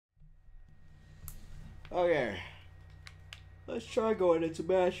Okay. Let's try going into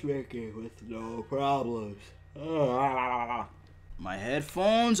matchmaking with no problems. My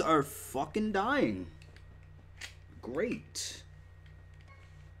headphones are fucking dying. Great.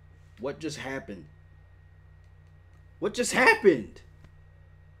 What just happened? What just happened?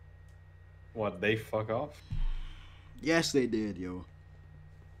 What, they fuck off? Yes, they did, yo.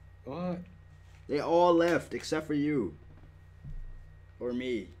 What? They all left except for you. Or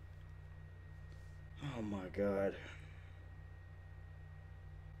me. Oh my god.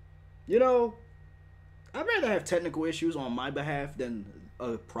 You know, I'd rather have technical issues on my behalf than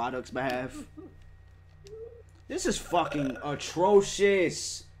a product's behalf. This is fucking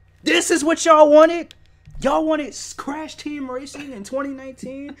atrocious. This is what y'all wanted? Y'all wanted Crash Team Racing in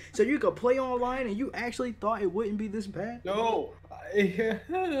 2019 so you could play online and you actually thought it wouldn't be this bad? No,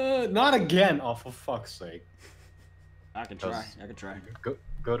 not again. Oh, for fuck's sake. I can try. I can try.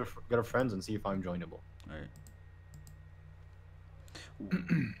 Go to friends and see if I'm joinable. All right.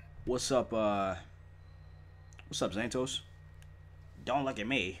 What's up, Xantos? Don't look at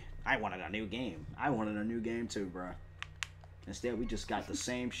me. I wanted a new game. I wanted a new game too, bro. Instead, we just got the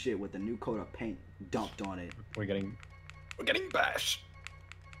same shit with a new coat of paint dumped on it. We're getting bashed.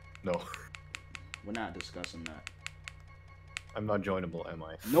 No. We're not discussing that. I'm not joinable, am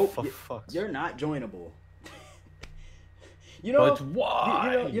I? Nope. You're not joinable. You know, but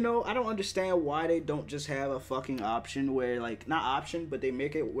why? You know, I don't understand why they don't just have a fucking option where, like, not option, but they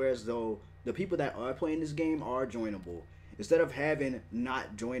make it where as though the people that are playing this game are joinable. Instead of having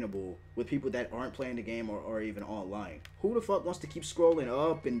not joinable with people that aren't playing the game or even online. Who the fuck wants to keep scrolling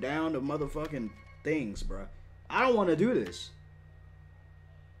up and down the motherfucking things, bruh? I don't want to do this.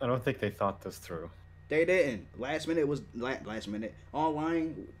 I don't think they thought this through. They didn't. Last minute was last minute.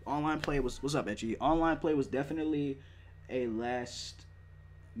 Online play was, what's up, Etchy? Online play was definitely a last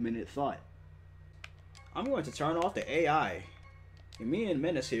minute thought. I'm going to turn off the AI. And me and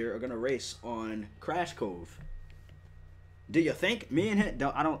Menace here are gonna race on Crash Cove. Do you think me and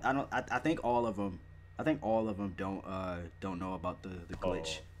him? I think all of them. I think all of them don't know about the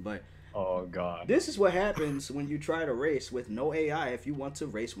glitch. But oh god, this is what happens when you try to race with no AI. If you want to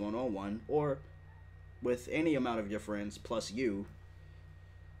race 1-on-1 or with any amount of your friends plus you.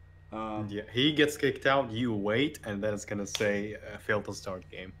 Yeah, he gets kicked out. You wait, and then it's gonna say failed to start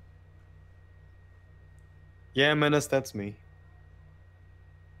game. Yeah, Menace, that's me.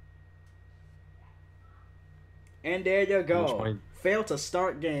 And there you go. Failed to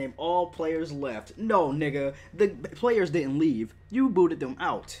start game. All players left. No, nigga. The players didn't leave. You booted them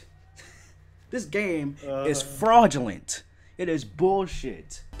out. This game is fraudulent. It is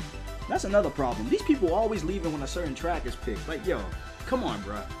bullshit. That's another problem. These people always leaving when a certain track is picked. Like, yo, come on,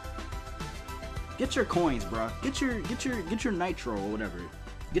 bruh. Get your coins, bruh. Get your nitro or whatever.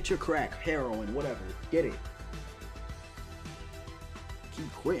 Get your crack, heroin, whatever. Get it.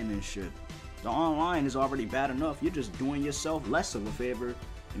 Keep quitting and shit. The online is already bad enough. You're just doing yourself less of a favor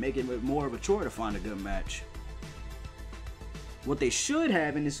and making it more of a chore to find a good match. What they should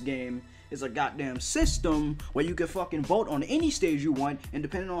have in this game is a goddamn system where you can fucking vote on any stage you want, and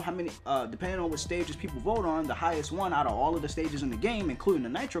depending on how many, depending on what stages people vote on, the highest one out of all of the stages in the game, including the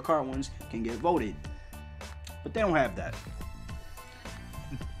Nitro card ones, can get voted. But they don't have that.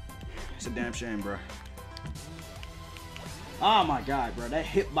 It's a damn shame, bro. Oh my god, bro. That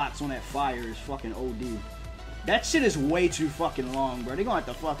hitbox on that fire is fucking OD. That shit is way too fucking long, bro. They're gonna have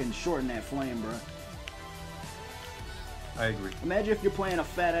to fucking shorten that flame, bro. I agree. Imagine if you're playing a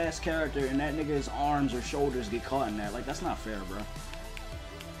fat ass character and that nigga's arms or shoulders get caught in that. Like, that's not fair, bro.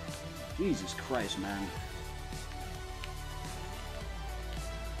 Jesus Christ, man.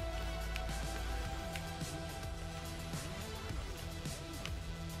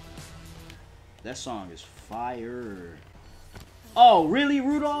 That song is fire. Oh, really,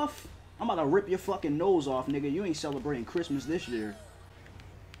 Rudolph? I'm about to rip your fucking nose off, nigga. You ain't celebrating Christmas this year.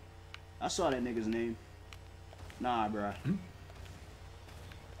 I saw that nigga's name. Nah, bruh.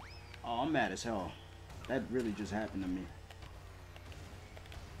 Oh, I'm mad as hell. That really just happened to me.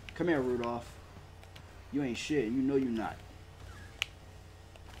 Come here, Rudolph. You ain't shit, and you know you not.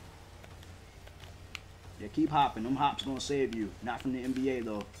 Yeah, keep hopping. Them hops gonna save you. Not from the NBA,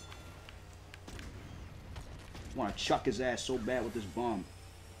 though. Want to chuck his ass so bad with this bomb.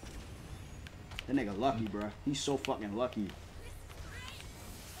 That nigga lucky, bruh. He's so fucking lucky.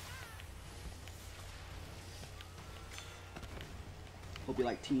 Hope you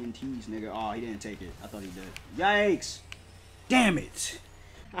like TNTs, nigga. Oh, he didn't take it. I thought he did. Yikes! Damn it!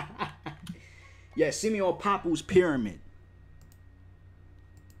 Yeah, see me on Papu's Pyramid.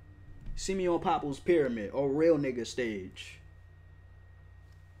 See me on Papu's Pyramid or Real Nigga Stage.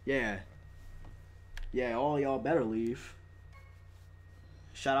 Yeah. Yeah, all y'all better leave.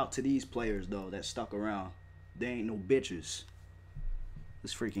 Shout out to these players, though, that stuck around. They ain't no bitches.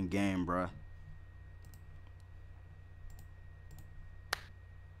 This freaking game, bruh.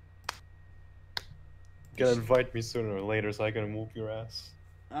 You gotta invite me sooner or later so I can move your ass.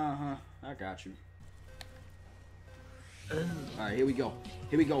 Uh-huh. I got you. Alright, here we go.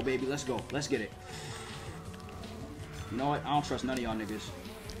 Here we go, baby. Let's go. Let's get it. You know what? I don't trust none of y'all niggas.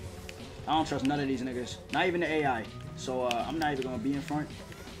 I don't trust none of these niggas. Not even the AI. So, I'm not even gonna be in front.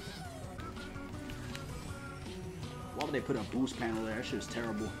 Why would they put a boost panel there? That shit is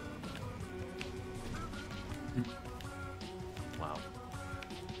terrible. Wow.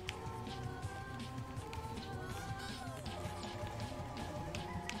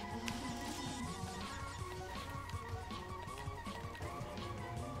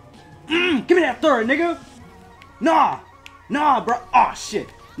 Give me that third, nigga! Nah! Nah, bro. Oh, shit.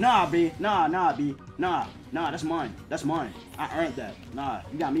 Nah, B. Nah, B. Nah, that's mine. That's mine. I earned that. Nah,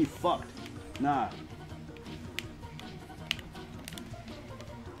 you got me fucked. Nah.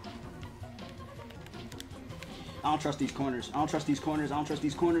 I don't trust these corners. I don't trust these corners. I don't trust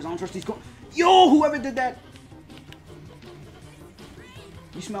these corners. I don't trust these corners. Yo, whoever did that.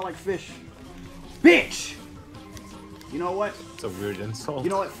 You smell like fish. Bitch! You know what? It's a weird insult. You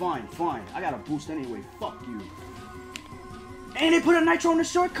know what? Fine. I got a boost anyway. Fuck you. And they put a nitro in the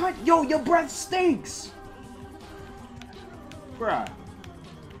shortcut? Yo, your breath stinks! Bruh.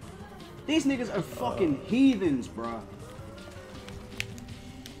 These niggas are fucking heathens, bruh.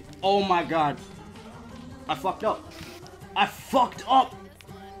 Oh my god. I fucked up. I fucked up!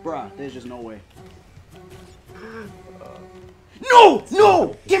 Bruh, there's just no way. No!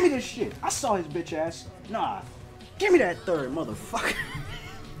 No! Give me this shit! I saw his bitch ass. Nah. Give me that third, motherfucker.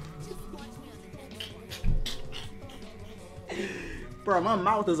 Bro, my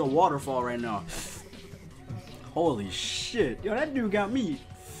mouth is a waterfall right now. Holy shit. Yo, that dude got me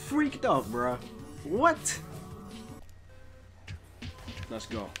freaked up, bro. What? Let's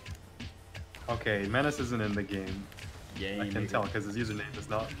go. Okay, Menace isn't in the game. Yeah, I can tell because his username is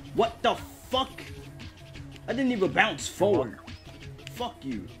not. What the fuck? I didn't even bounce forward. Fuck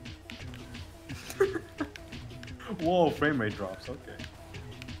you. Whoa, frame rate drops. Okay.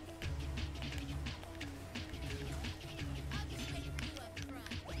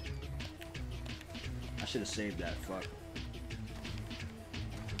 I should have saved that. Fuck.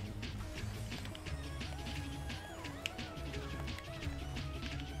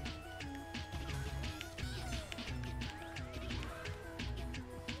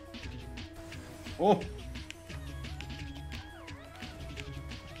 Oh.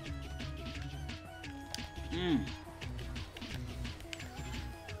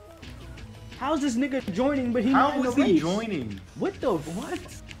 How's this nigga joining, but he not in the race? How is he joining? What the what?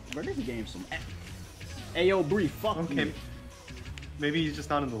 Bro, this game some. Hey yo, Bree, fuck okay. you. Maybe he's just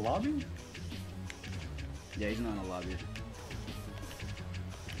not in the lobby. Yeah, he's not in the lobby.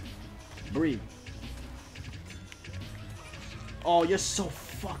 Bree. Oh, you're so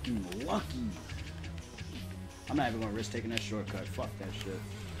fucking lucky. I'm not even gonna risk taking that shortcut. Fuck that shit.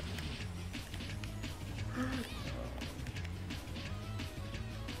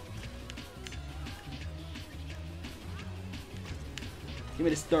 Give me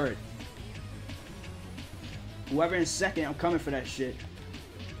this third. Whoever in second, I'm coming for that shit.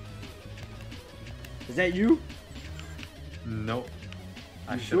 Is that you? Nope.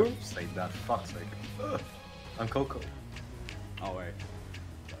 I should have saved that. Fuck's sake. I'm Coco. Alright.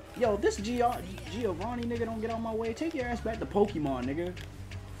 Yo, this Giovanni nigga don't get on my way. Take your ass back to Pokemon, nigga.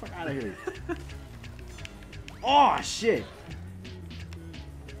 Fuck out of here. Oh, shit.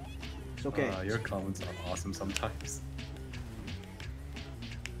 It's okay. Your comments are awesome sometimes.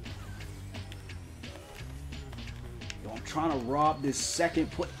 Yo, I'm trying to rob this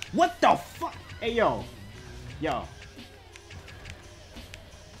second play. What the fuck? Hey, yo. Yo.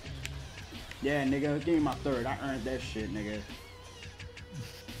 Yeah, nigga. Give me my third. I earned that shit, nigga.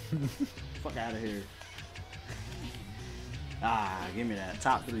 Fuck out of here. Ah, give me that.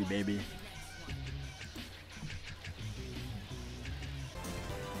 Top 3, baby.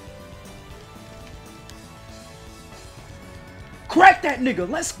 Crack that nigga.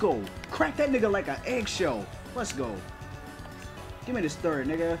 Let's go. Crack that nigga like an eggshell. Let's go. Give me this third,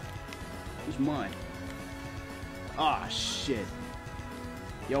 nigga. It's mine. Ah, shit.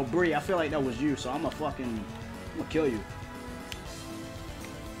 Yo, Bree, I feel like that was you, so I'm gonna kill you.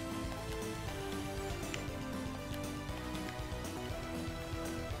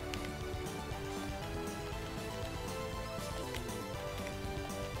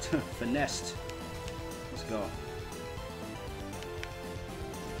 Finessed. Let's go.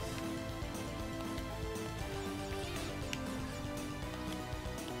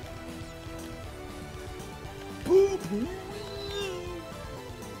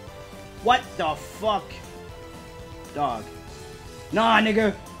 What the fuck? Dog. Nah,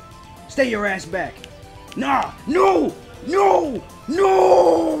 nigga. Stay your ass back. Nah. No. No.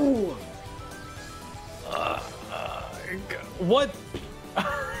 No. What?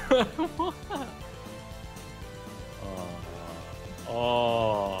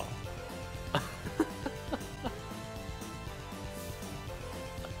 Oh.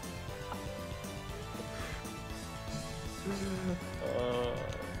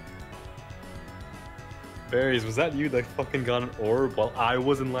 Berries, was that you that fucking got an orb while I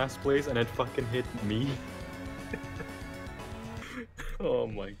was in last place and it fucking hit me? Oh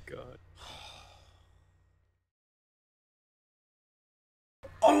my god.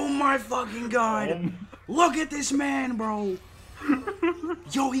 Oh my fucking god! Look at this man, bro!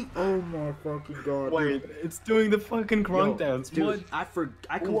 Yo, he. Oh my fucking god! Wait, it's doing the fucking crunk dance. Dude,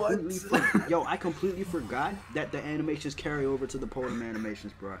 What? I completely forgot that the animations carry over to the podium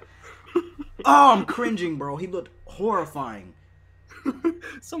animations, bro. Oh, I'm cringing, bro. He looked horrifying.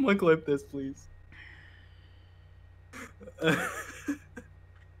 Someone clip this, please.